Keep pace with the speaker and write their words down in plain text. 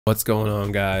What's going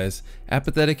on, guys?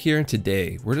 Apathetic here, and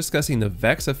today we're discussing the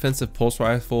Vex Offensive Pulse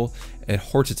Rifle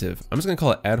Adhortative. I'm just going to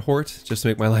call it Adhort just to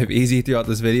make my life easy throughout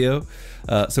this video.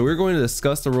 So we're going to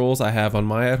discuss the rolls I have on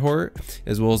my Adhort,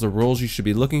 as well as the rolls you should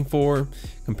be looking for,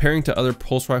 comparing to other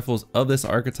pulse rifles of this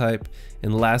archetype,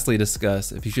 and lastly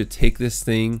discuss if you should take this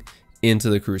thing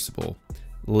into the Crucible.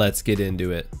 Let's get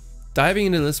into it. Diving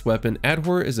into this weapon,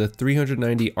 Adhort is a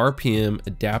 390 RPM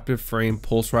adaptive frame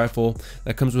pulse rifle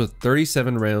that comes with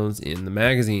 37 rounds in the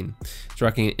magazine. It's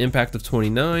rocking an impact of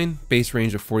 29, base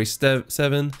range of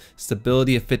 47,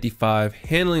 stability of 55,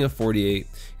 handling of 48,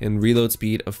 and reload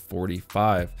speed of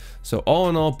 45. So all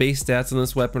in all, base stats on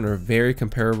this weapon are very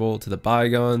comparable to the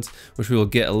Bygones, which we will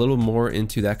get a little more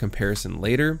into that comparison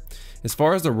later. As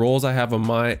far as the rolls I have on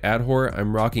my Adhort,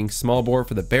 I'm rocking small bore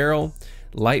for the barrel,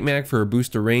 light mag for a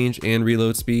booster range and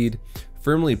reload speed,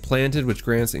 firmly planted, which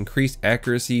grants increased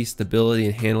accuracy, stability,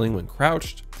 and handling when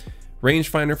crouched,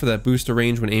 rangefinder for that booster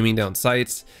range when aiming down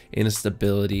sights, and a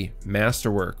stability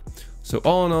masterwork. So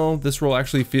all in all, this roll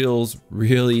actually feels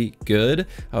really good.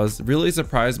 I was really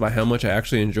surprised by how much I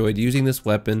actually enjoyed using this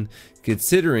weapon,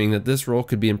 considering that this roll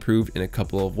could be improved in a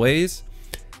couple of ways.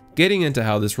 Getting into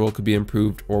how this roll could be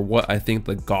improved, or what I think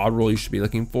the God roll you should be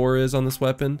looking for is on this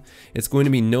weapon, it's going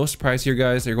to be no surprise here,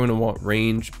 guys. You're going to want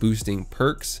range boosting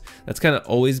perks. That's kind of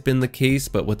always been the case,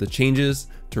 but with the changes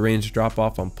to range drop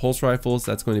off on pulse rifles,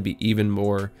 that's going to be even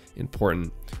more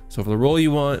important. So for the roll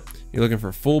you want, you're looking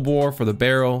for full bore for the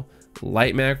barrel,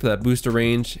 light mag for that booster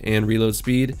range and reload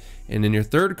speed, and in your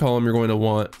third column you're going to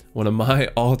want one of my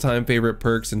all-time favorite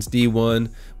perks since D1,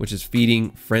 which is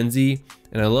Feeding Frenzy.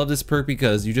 And I love this perk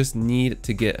because you just need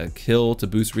to get a kill to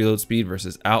boost reload speed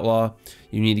versus Outlaw.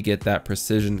 You need to get that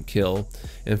precision kill.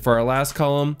 And for our last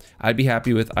column, I'd be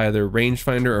happy with either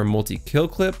rangefinder or multi-kill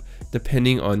clip,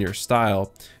 depending on your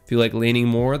style. If you like leaning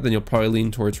more, then you'll probably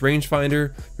lean towards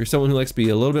rangefinder. If you're someone who likes to be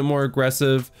a little bit more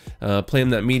aggressive,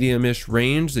 playing that medium-ish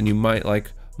range, then you might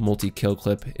like multi-kill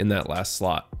clip in that last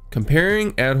slot.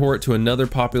 Comparing Adhort to another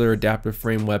popular adaptive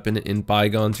frame weapon in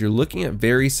Bygones, you're looking at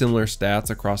very similar stats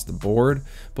across the board,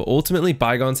 but ultimately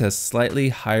Bygones has slightly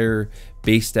higher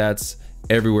base stats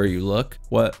everywhere you look.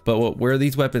 Where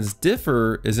these weapons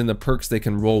differ is in the perks they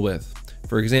can roll with.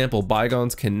 For example,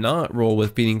 Bygones cannot roll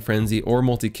with Feeding Frenzy or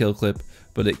multi-kill clip,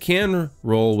 but it can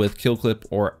roll with kill clip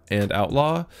and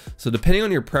outlaw. So depending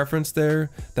on your preference there,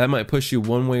 that might push you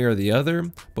one way or the other.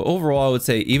 But overall, I would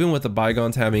say even with the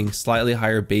Bygones having slightly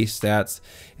higher base stats,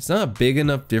 it's not a big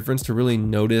enough difference to really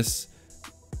notice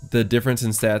the difference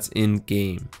in stats in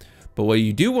game. But what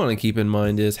you do want to keep in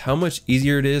mind is how much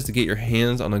easier it is to get your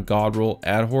hands on a God Roll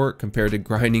Adhort compared to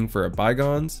grinding for a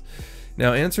Bygones.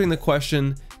 Now, answering the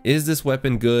question, is this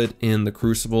weapon good in the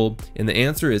Crucible? And the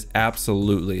answer is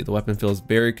absolutely. The weapon feels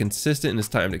very consistent in its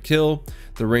time to kill,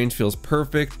 the range feels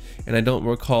perfect, and I don't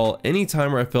recall any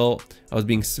time where I felt I was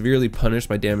being severely punished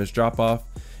by damage drop off.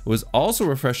 It was also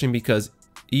refreshing because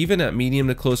even at medium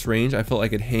to close range, I felt I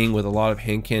could hang with a lot of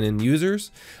hand cannon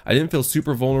users. I didn't feel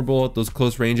super vulnerable at those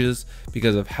close ranges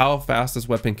because of how fast this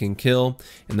weapon can kill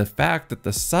and the fact that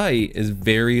the sight is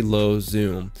very low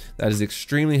zoom. That is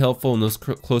extremely helpful in those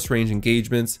close range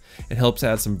engagements and helps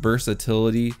add some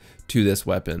versatility to this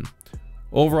weapon.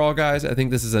 Overall, guys, I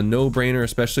think this is a no-brainer,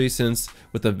 especially since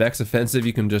with the Vex Offensive,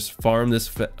 you can just farm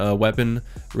this weapon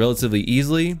relatively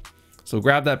easily. So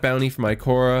grab that bounty from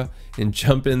Ikora and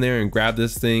jump in there and grab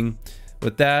this thing.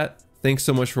 With that, thanks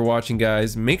so much for watching,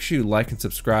 guys. Make sure you like and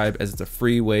subscribe, as it's a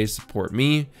free way to support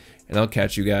me, and I'll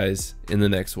catch you guys in the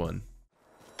next one.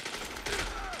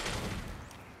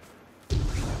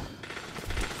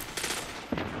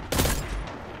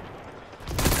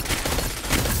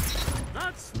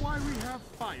 That's why we have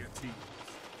fire teams.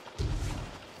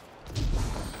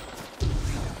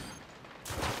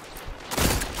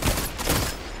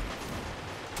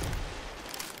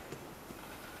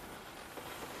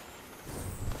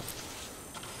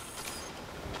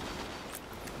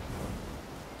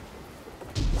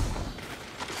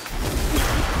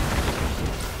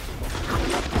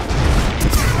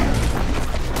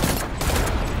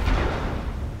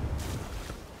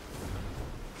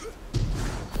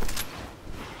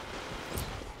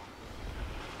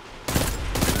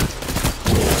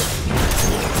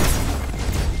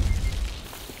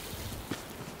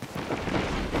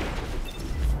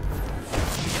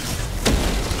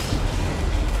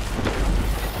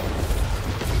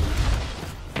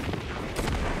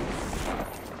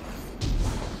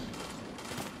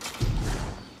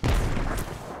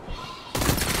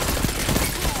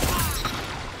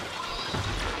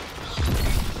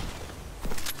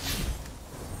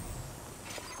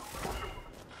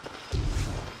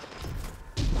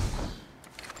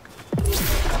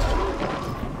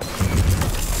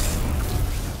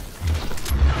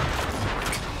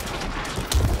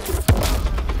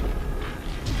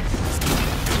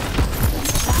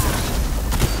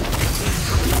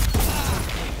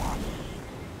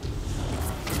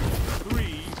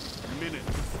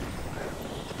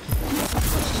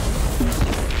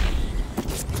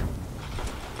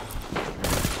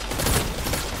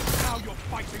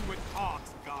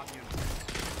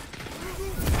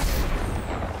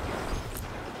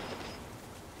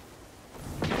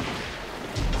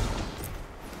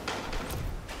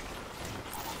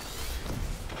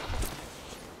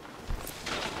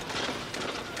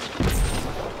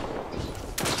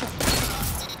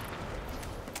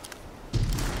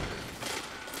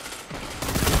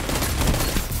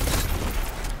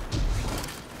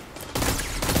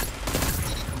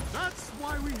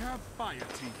 fire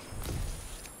team.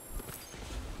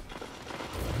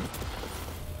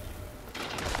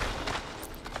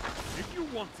 If you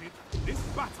want it, this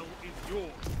battle is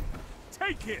yours.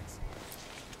 Take it!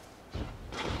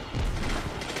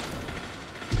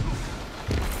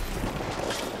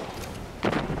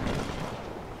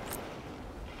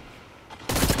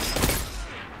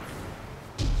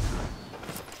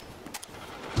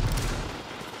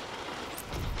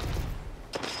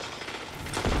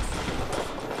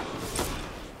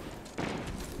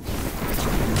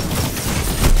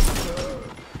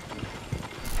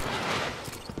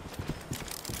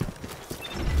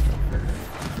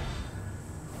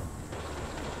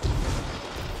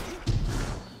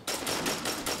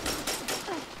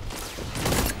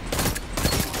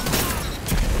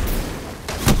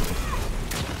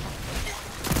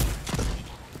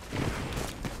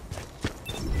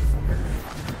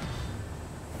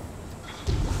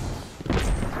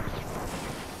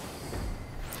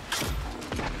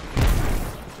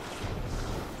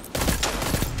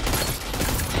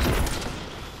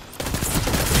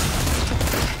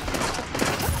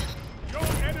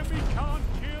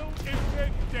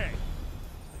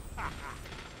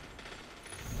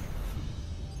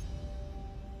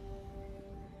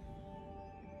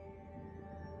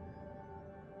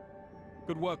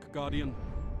 Good work, Guardian.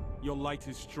 Your light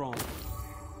is strong.